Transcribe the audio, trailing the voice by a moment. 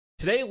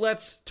Today,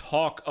 let's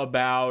talk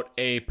about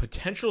a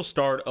potential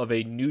start of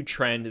a new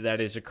trend that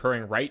is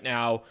occurring right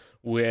now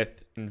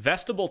with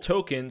investable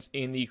tokens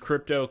in the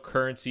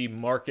cryptocurrency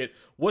market.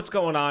 What's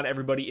going on,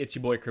 everybody? It's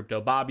your boy,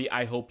 Crypto Bobby.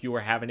 I hope you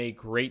are having a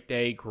great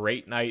day,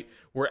 great night,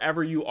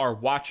 wherever you are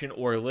watching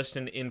or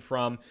listening in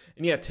from.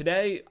 And yeah,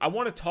 today I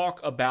want to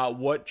talk about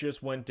what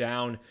just went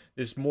down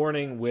this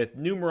morning with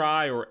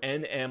Numerai or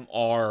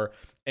NMR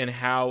and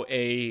how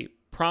a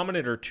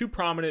prominent or two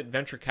prominent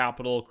venture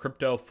capital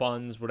crypto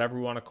funds, whatever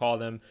we want to call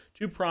them,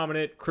 two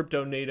prominent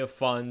crypto native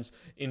funds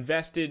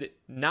invested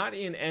not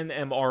in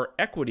NMR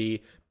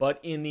equity,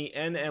 but in the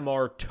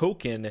NMR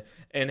token,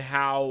 and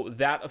how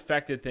that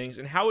affected things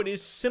and how it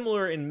is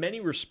similar in many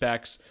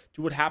respects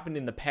to what happened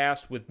in the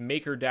past with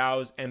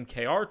MakerDAO's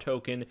MKR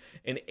token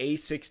and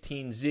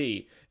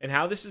A16Z, and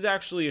how this is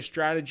actually a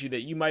strategy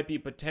that you might be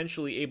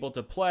potentially able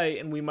to play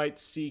and we might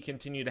see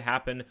continue to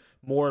happen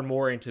more and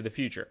more into the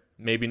future.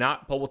 Maybe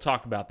not, but we'll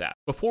talk about that.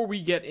 Before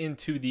we get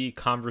into the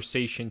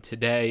conversation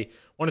today,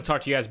 I want to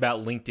talk to you guys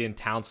about LinkedIn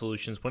Talent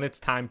Solutions. When it's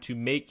time to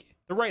make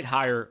the right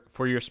hire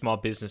for your small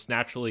business,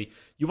 naturally,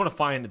 you want to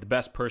find the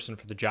best person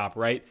for the job,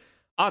 right?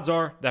 Odds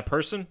are that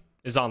person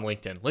is on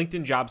LinkedIn.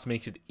 LinkedIn Jobs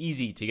makes it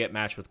easy to get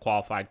matched with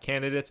qualified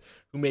candidates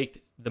who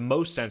make the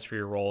most sense for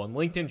your role. And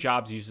LinkedIn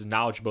Jobs uses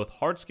knowledge of both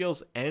hard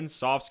skills and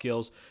soft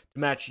skills to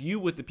match you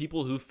with the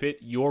people who fit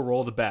your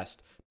role the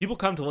best. People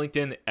come to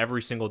LinkedIn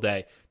every single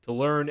day to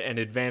learn and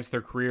advance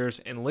their careers,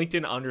 and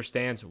LinkedIn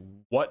understands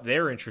what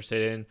they're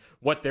interested in,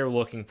 what they're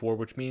looking for,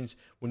 which means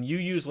when you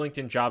use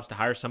LinkedIn Jobs to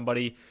hire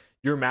somebody,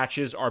 your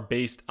matches are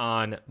based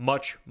on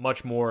much,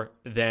 much more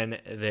than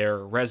their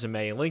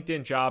resume. And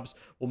LinkedIn Jobs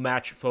will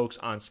match folks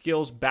on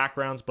skills,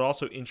 backgrounds, but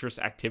also interests,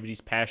 activities,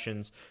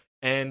 passions.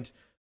 And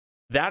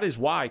that is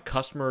why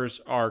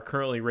customers are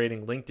currently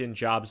rating LinkedIn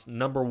Jobs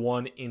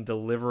 #1 in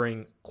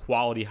delivering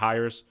quality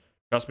hires.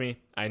 Trust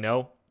me, I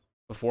know.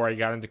 Before I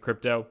got into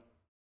crypto,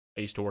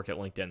 I used to work at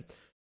LinkedIn.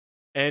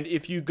 And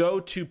if you go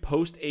to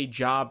post a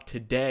job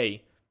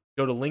today,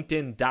 go to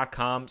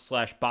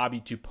linkedin.com/Bobby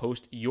to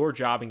post your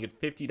job and get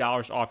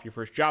 $50 off your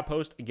first job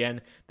post.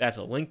 Again, that's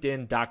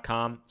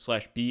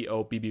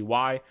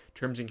linkedin.com/BOBBY.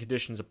 Terms and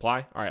conditions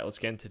apply. All right, let's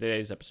get into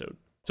today's episode.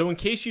 So in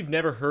case you've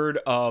never heard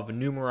of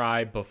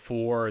Numerai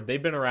before,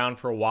 they've been around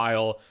for a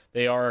while.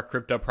 They are a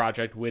crypto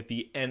project with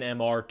the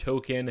NMR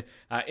token,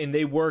 and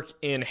they work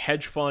in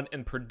hedge fund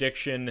and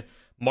prediction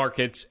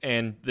markets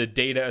and the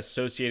data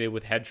associated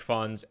with hedge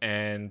funds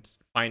and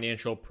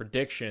financial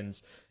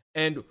predictions.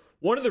 And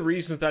one of the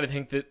reasons that I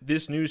think that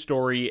this news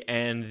story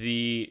and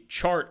the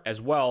chart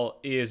as well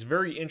is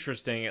very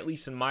interesting, at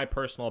least in my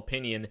personal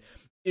opinion,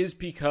 is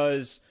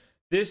because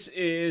this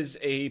is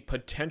a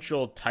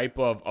potential type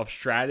of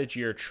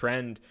strategy or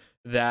trend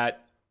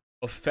that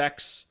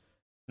affects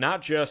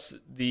not just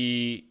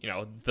the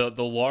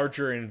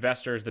larger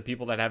investors, the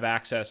people that have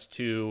access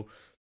to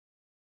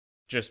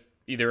just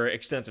either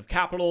extensive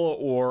capital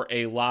or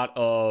a lot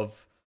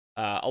of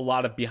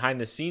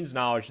behind the scenes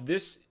knowledge.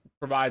 This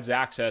provides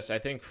access, I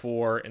think,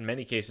 for, in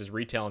many cases,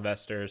 retail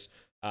investors,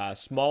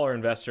 smaller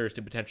investors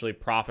to potentially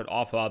profit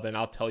off of, and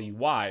I'll tell you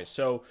why.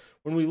 So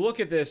when we look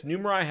at this,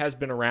 Numerai has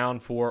been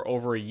around for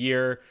over a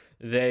year.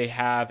 They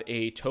have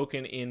a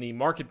token in the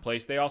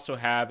marketplace. They also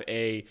have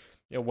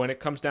when it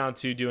comes down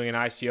to doing an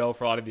ICO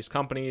for a lot of these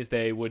companies,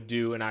 they would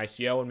do an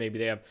ICO and maybe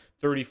they have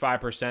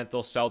 35%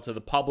 they'll sell to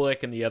the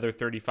public and the other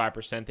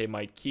 35% they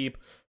might keep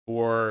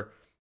for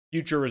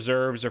future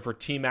reserves or for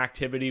team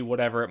activity,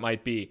 whatever it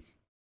might be.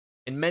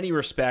 In many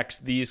respects,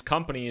 these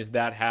companies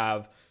that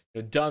have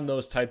done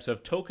those types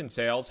of token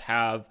sales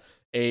have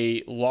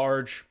a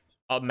large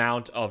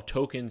amount of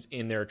tokens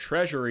in their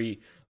treasury,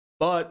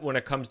 but when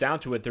it comes down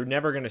to it, they're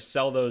never going to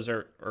sell those,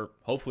 or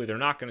hopefully they're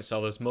not going to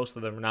sell those. Most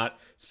of them are not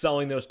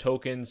selling those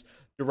tokens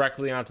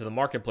directly onto the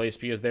marketplace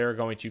because they're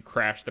going to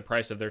crash the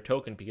price of their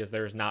token because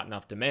there's not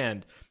enough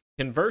demand.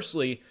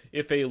 Conversely,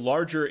 if a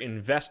larger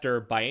investor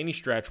by any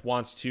stretch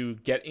wants to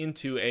get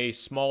into a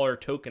smaller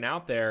token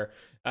out there,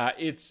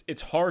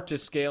 it's hard to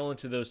scale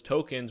into those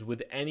tokens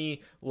with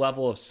any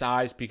level of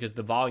size because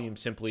the volume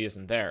simply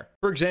isn't there.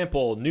 For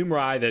example,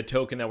 Numerai, the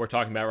token that we're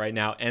talking about right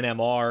now,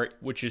 NMR,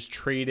 which is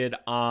traded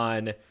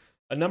on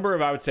a number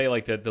of, I would say,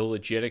 like the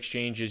legit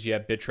exchanges. You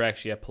have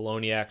Bittrex, you have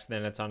Poloniex,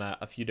 then it's on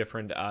a few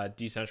different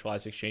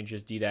decentralized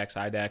exchanges, DDEX,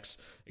 IDEX,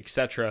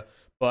 etc.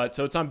 But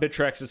so it's on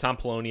Bittrex, it's on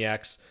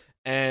Poloniex,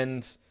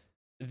 and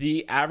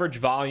the average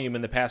volume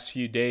in the past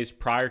few days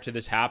prior to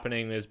this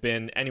happening has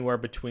been anywhere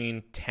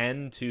between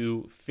 $10,000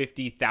 to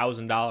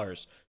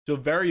 $50,000. So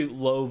very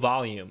low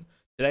volume.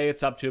 Today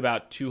it's up to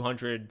about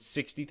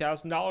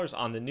 $260,000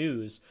 on the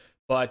news,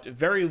 but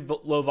very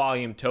low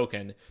volume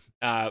token.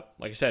 Like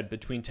I said,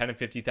 between $10,000 and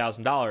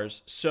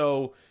 $50,000.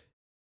 So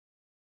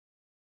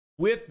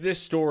with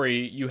this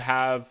story, you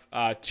have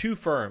two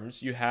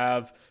firms. You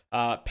have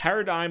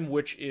Paradigm,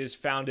 which is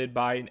founded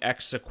by an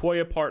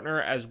ex-Sequoia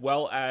partner, as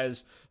well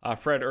as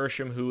Fred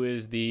Ersham, who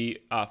is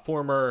the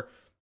former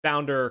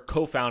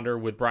co-founder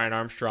with Brian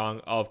Armstrong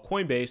of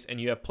Coinbase. And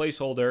you have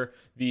Placeholder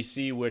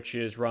VC, which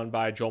is run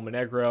by Joel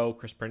Monegro,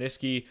 Chris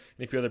Pernisky,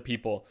 and a few other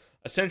people.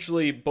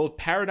 essentially both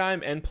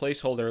Paradigm and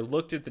Placeholder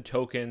looked at the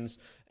tokens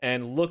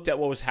and looked at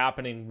what was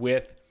happening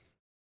with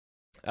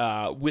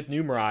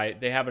Numerai.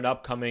 They have an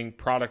upcoming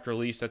product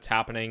release that's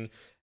happening,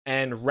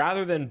 and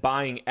rather than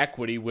buying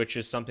equity, which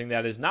is something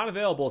that is not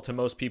available to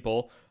most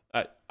people,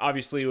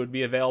 obviously it would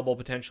be available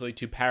potentially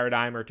to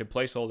Paradigm or to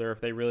Placeholder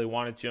if they really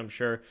wanted to. I'm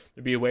sure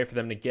there'd be a way for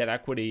them to get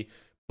equity,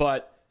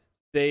 but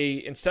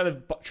they, instead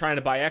of trying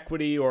to buy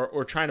equity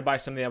or trying to buy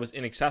something that was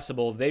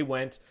inaccessible, they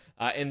went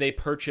and they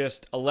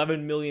purchased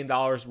 $11 million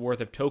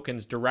worth of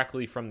tokens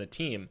directly from the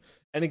team.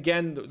 And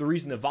again, the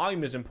reason the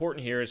volume is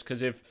important here is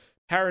because if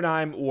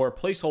Paradigm or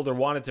Placeholder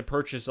wanted to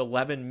purchase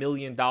 $11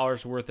 million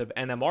worth of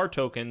NMR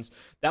tokens,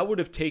 that would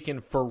have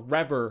taken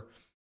forever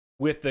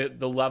with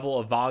the level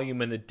of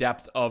volume and the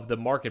depth of the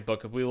market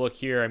book. If we look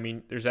here, I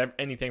mean, there's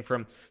anything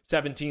from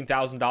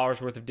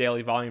 $17,000 worth of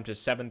daily volume to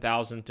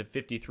 $7,000 to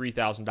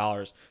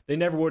 $53,000. They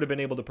never would have been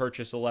able to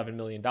purchase $11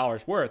 million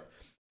worth.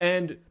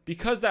 And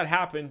because that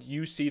happened,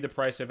 you see the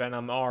price of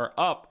NMR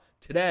up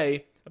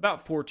today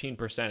about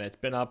 14%. It's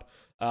been up,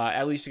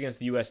 at least against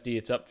the USD,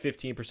 it's up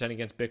 15%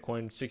 against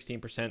Bitcoin,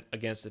 16%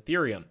 against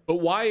Ethereum. But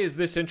why is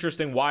this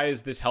interesting? Why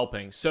is this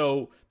helping?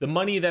 So the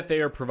money that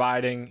they are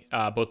providing,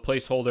 both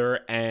Placeholder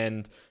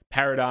and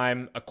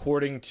Paradigm,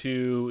 according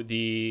to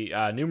the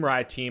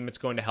Numerai team, it's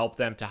going to help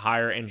them to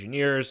hire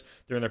engineers.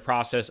 They're in the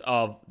process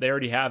of, they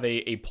already have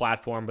a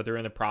platform, but they're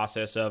in the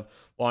process of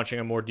launching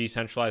a more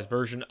decentralized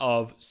version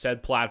of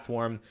said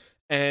platform.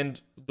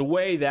 And the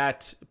way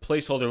that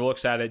Placeholder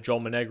looks at it, Joel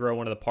Monegro,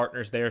 one of the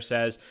partners there,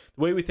 says,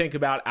 the way we think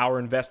about our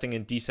investing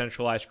in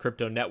decentralized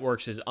crypto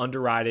networks is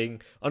underwriting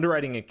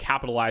and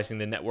capitalizing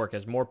the network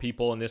as more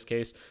people, in this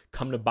case,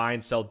 come to buy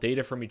and sell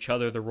data from each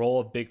other. The role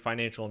of big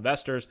financial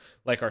investors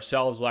like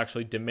ourselves will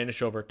actually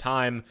diminish over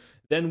time.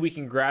 Then we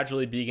can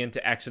gradually begin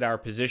to exit our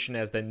position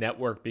as the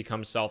network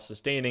becomes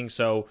self-sustaining.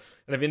 So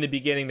kind of in the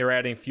beginning, they're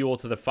adding fuel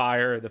to the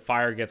fire. The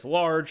fire gets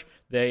large.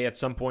 They, at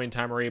some point in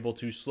time, are able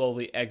to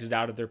slowly exit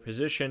out of their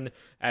position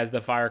as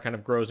the fire kind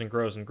of grows and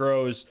grows and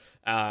grows.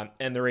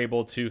 And they're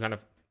able to kind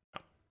of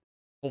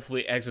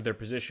hopefully exit their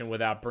position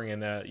without bringing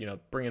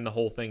the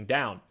whole thing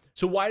down.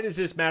 So why does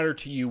this matter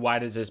to you? Why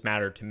does this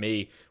matter to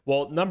me?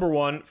 Well, number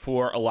one,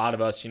 for a lot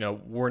of us,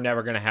 we're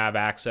never going to have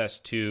access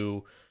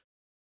to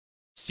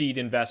seed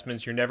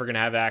investments. You're never going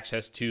to have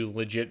access to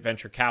legit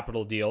venture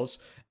capital deals.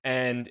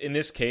 And in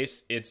this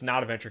case, it's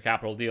not a venture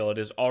capital deal. It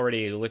is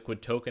already a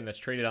liquid token that's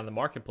traded on the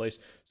marketplace.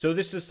 So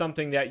this is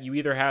something that you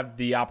either have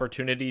the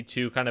opportunity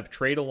to kind of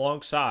trade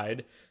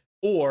alongside,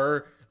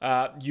 or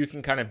you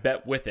can kind of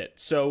bet with it.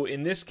 So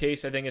in this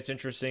case, I think it's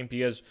interesting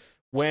because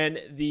when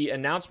the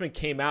announcement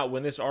came out,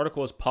 when this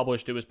article was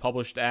published, it was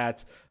published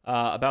at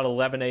about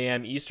 11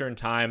 a.m. Eastern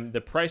time.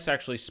 The price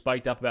actually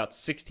spiked up about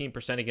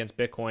 16% against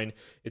Bitcoin.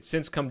 It's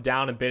since come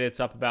down a bit. It's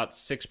up about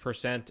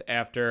 6%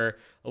 after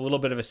a little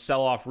bit of a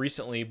sell-off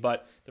recently,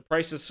 but the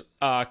price has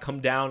come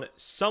down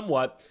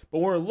somewhat. But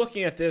when we're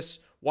looking at this,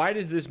 why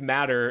does this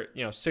matter?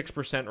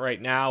 6% right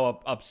now,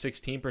 up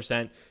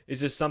 16%. Is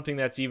this something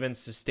that's even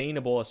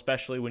sustainable,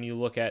 especially when you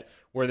look at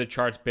where the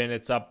chart's been?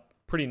 It's up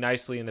pretty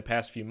nicely in the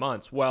past few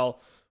months.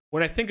 Well,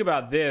 when I think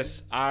about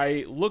this,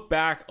 I look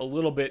back a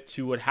little bit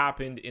to what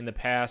happened in the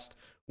past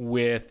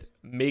with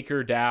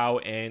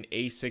MakerDAO and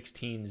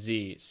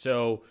A16Z.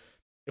 So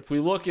if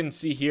we look and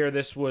see here,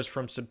 this was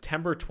from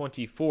September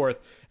 24th,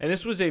 and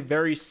this was a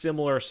very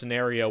similar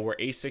scenario where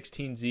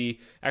A16Z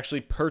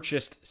actually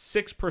purchased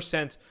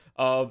 6%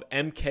 of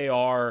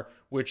MKR,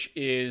 which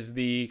is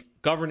the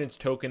governance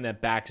token that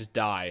backs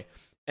DAI.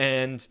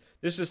 And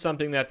this is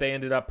something that they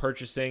ended up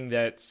purchasing,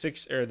 that the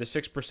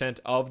 6%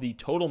 of the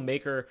total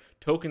Maker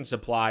token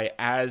supply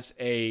as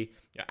an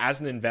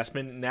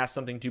investment, and that's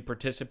something to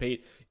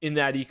participate in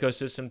that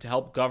ecosystem, to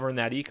help govern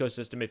that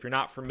ecosystem. If you're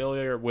not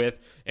familiar with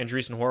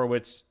Andreessen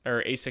Horowitz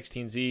or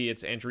A16Z,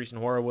 it's Andreessen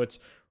Horowitz,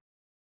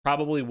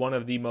 probably one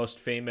of the most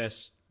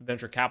famous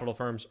venture capital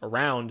firms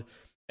around.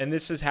 And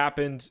this has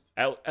happened,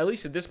 at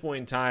least at this point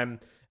in time,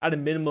 at a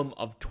minimum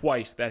of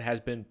twice that has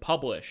been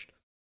published.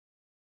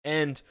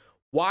 And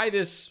why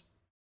this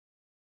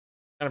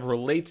kind of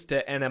relates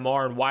to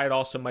NMR and why it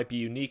also might be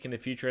unique in the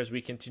future as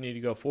we continue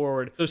to go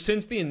forward. So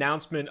since the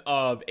announcement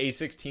of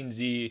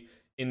A16Z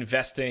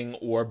investing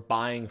or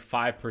buying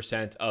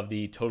 5% of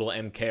the total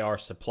MKR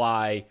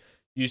supply,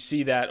 you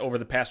see that over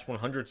the past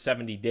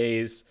 170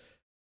 days,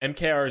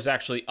 MKR is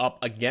actually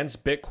up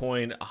against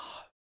Bitcoin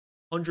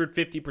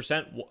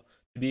 150%,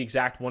 to be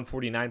exact,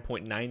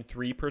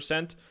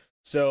 149.93%.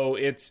 So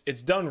it's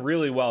done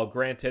really well.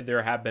 Granted,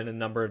 there have been a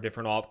number of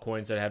different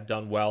altcoins that have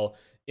done well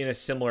in a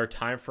similar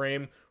time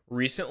frame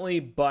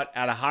recently, but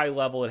at a high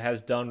level, it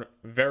has done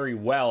very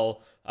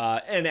well,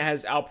 and it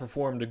has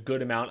outperformed a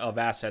good amount of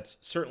assets,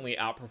 certainly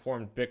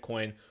outperformed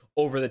Bitcoin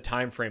over the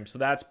time frame. So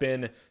that's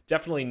been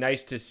definitely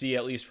nice to see,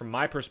 at least from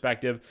my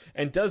perspective,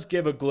 and does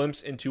give a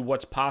glimpse into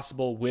what's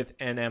possible with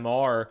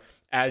NMR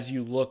as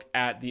you look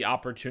at the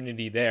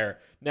opportunity there.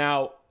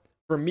 Now,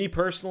 for me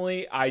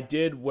personally, I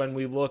did, when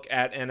we look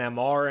at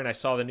NMR and I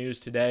saw the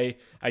news today,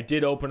 I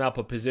did open up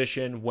a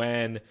position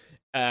when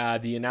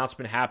the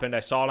announcement happened. I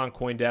saw it on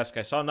CoinDesk.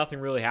 I saw nothing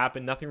really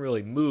happen. Nothing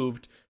really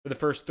moved for the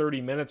first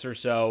 30 minutes or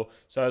so.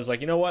 So I was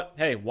like, you know what?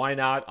 Hey, why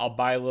not? I'll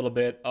buy a little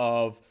bit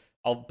of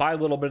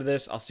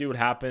this. I'll see what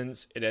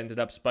happens. It ended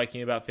up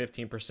spiking about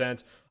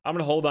 15%. I'm going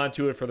to hold on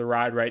to it for the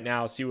ride right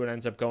now, see what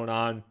ends up going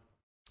on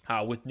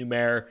with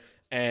Numeric.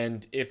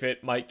 And if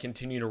it might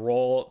continue to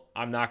roll,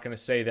 I'm not going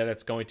to say that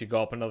it's going to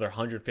go up another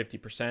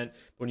 150%.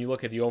 When you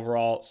look at the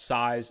overall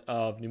size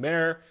of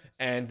Numeric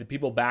and the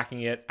people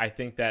backing it, I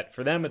think that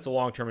for them, it's a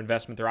long-term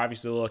investment. They're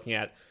obviously looking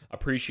at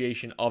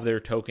appreciation of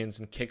their tokens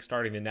and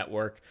kickstarting the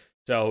network.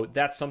 So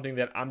that's something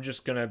that I'm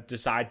just going to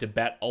decide to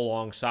bet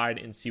alongside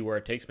and see where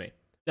it takes me.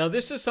 Now,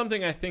 this is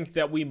something I think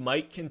that we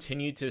might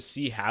continue to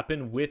see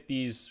happen with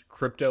these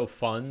crypto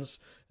funds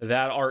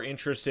that are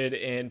interested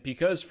in,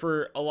 because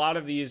for a lot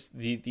of these,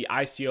 the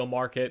ICO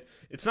market,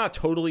 it's not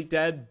totally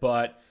dead,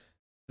 but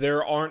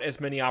there aren't as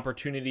many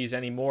opportunities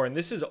anymore. And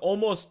this is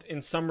almost,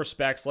 in some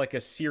respects, like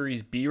a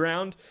Series B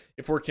round.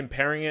 If we're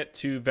comparing it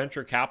to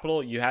venture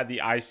capital, you had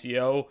the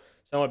ICO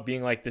somewhat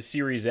being like the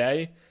Series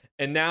A.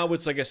 And now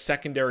it's like a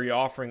secondary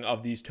offering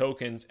of these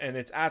tokens. And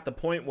it's at the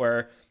point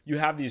where you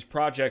have these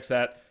projects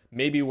that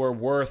maybe were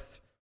worth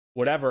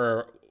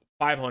whatever,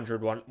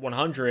 500,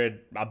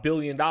 100, $1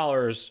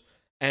 billion.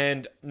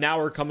 And now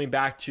we're coming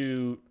back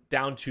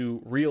down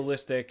to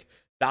realistic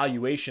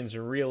valuations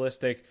and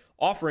realistic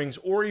offerings,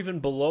 or even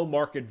below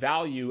market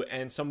value.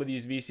 And some of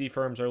these VC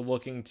firms are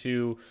looking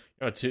to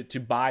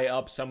buy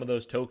up some of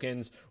those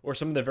tokens, or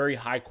some of the very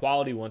high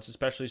quality ones,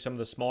 especially some of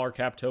the smaller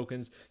cap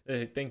tokens that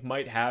I think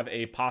might have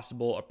a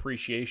possible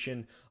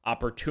appreciation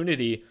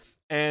opportunity.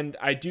 And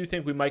I do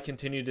think we might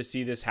continue to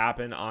see this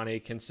happen on a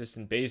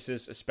consistent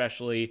basis,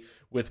 especially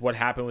with what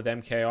happened with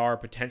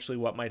MKR, potentially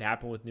what might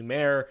happen with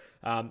Numeric.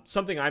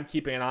 Something I'm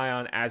keeping an eye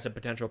on as a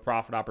potential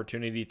profit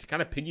opportunity to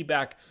kind of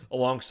piggyback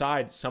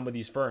alongside some of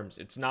these firms.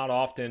 It's not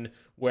often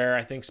where,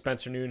 I think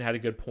Spencer Noon had a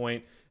good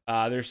point.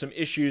 There's some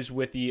issues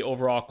with the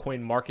overall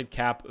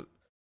CoinMarketCap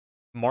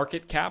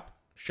market cap.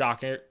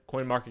 Shocking.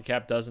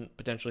 CoinMarketCap doesn't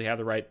potentially have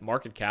the right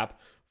market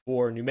cap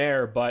for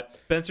Numeric, but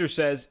Spencer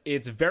says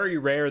it's very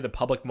rare the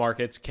public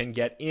markets can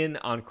get in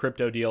on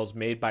crypto deals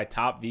made by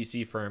top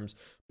VC firms,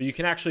 but you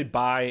can actually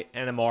buy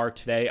NMR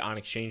today on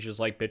exchanges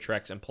like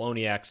Bittrex and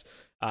Poloniex.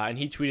 And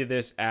he tweeted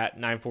this at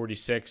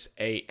 9:46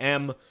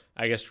 a.m.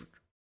 I guess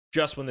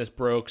just when this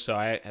broke, so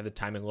I had the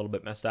timing a little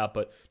bit messed up,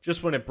 but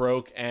just when it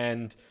broke.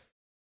 And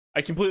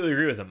I completely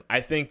agree with him.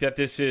 I think that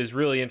this is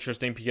really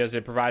interesting because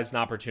it provides an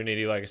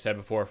opportunity, like I said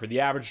before, for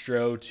the average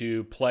Joe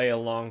to play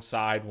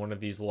alongside one of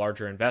these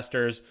larger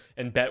investors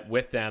and bet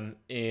with them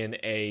in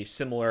a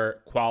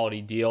similar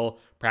quality deal.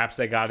 Perhaps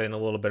they got in a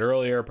little bit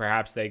earlier.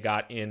 Perhaps they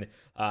got in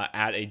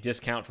at a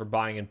discount for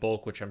buying in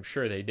bulk, which I'm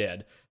sure they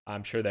did.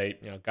 I'm sure they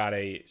got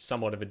a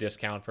somewhat of a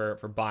discount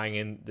for buying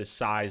in the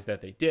size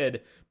that they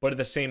did. But at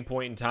the same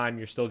point in time,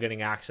 you're still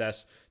getting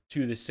access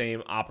to the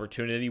same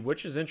opportunity,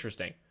 which is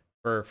interesting.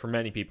 For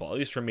many people, at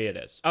least for me it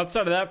is.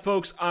 Outside of that,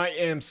 folks, I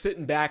am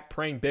sitting back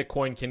praying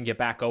Bitcoin can get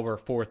back over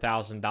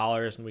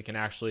 $4,000 and we can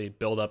actually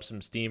build up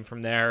some steam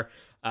from there,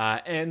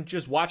 and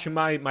just watching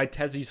my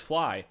Tezos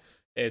fly.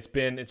 It's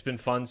been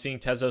fun seeing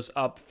Tezos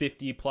up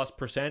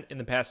 50+% in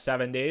the past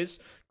 7 days.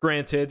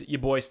 Granted,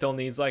 your boy still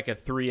needs like a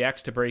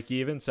 3x to break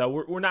even, so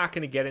we're not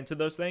going to get into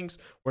those things.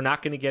 We're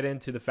not going to get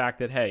into the fact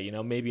that, hey,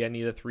 maybe I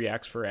need a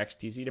 3x for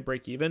XTZ to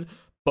break even,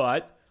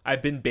 but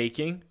I've been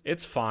baking.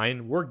 It's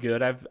fine. We're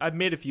good. I've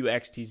made a few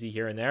XTZ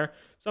here and there,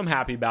 so I'm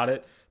happy about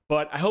it.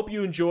 But I hope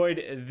you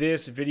enjoyed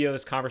this video,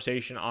 this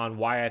conversation on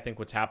why I think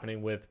what's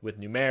happening with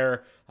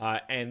Numeric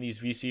and these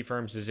VC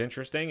firms is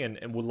interesting,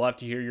 and would love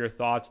to hear your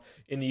thoughts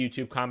in the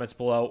YouTube comments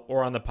below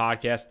or on the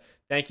podcast.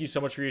 Thank you so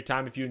much for your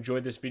time. If you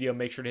enjoyed this video,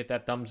 make sure to hit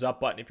that thumbs up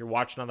button. If you're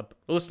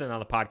listening on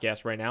the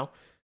podcast right now,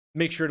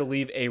 make sure to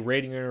leave a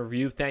rating and a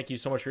review. Thank you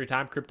so much for your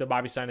time. Crypto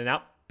Bobby signing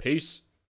out. Peace.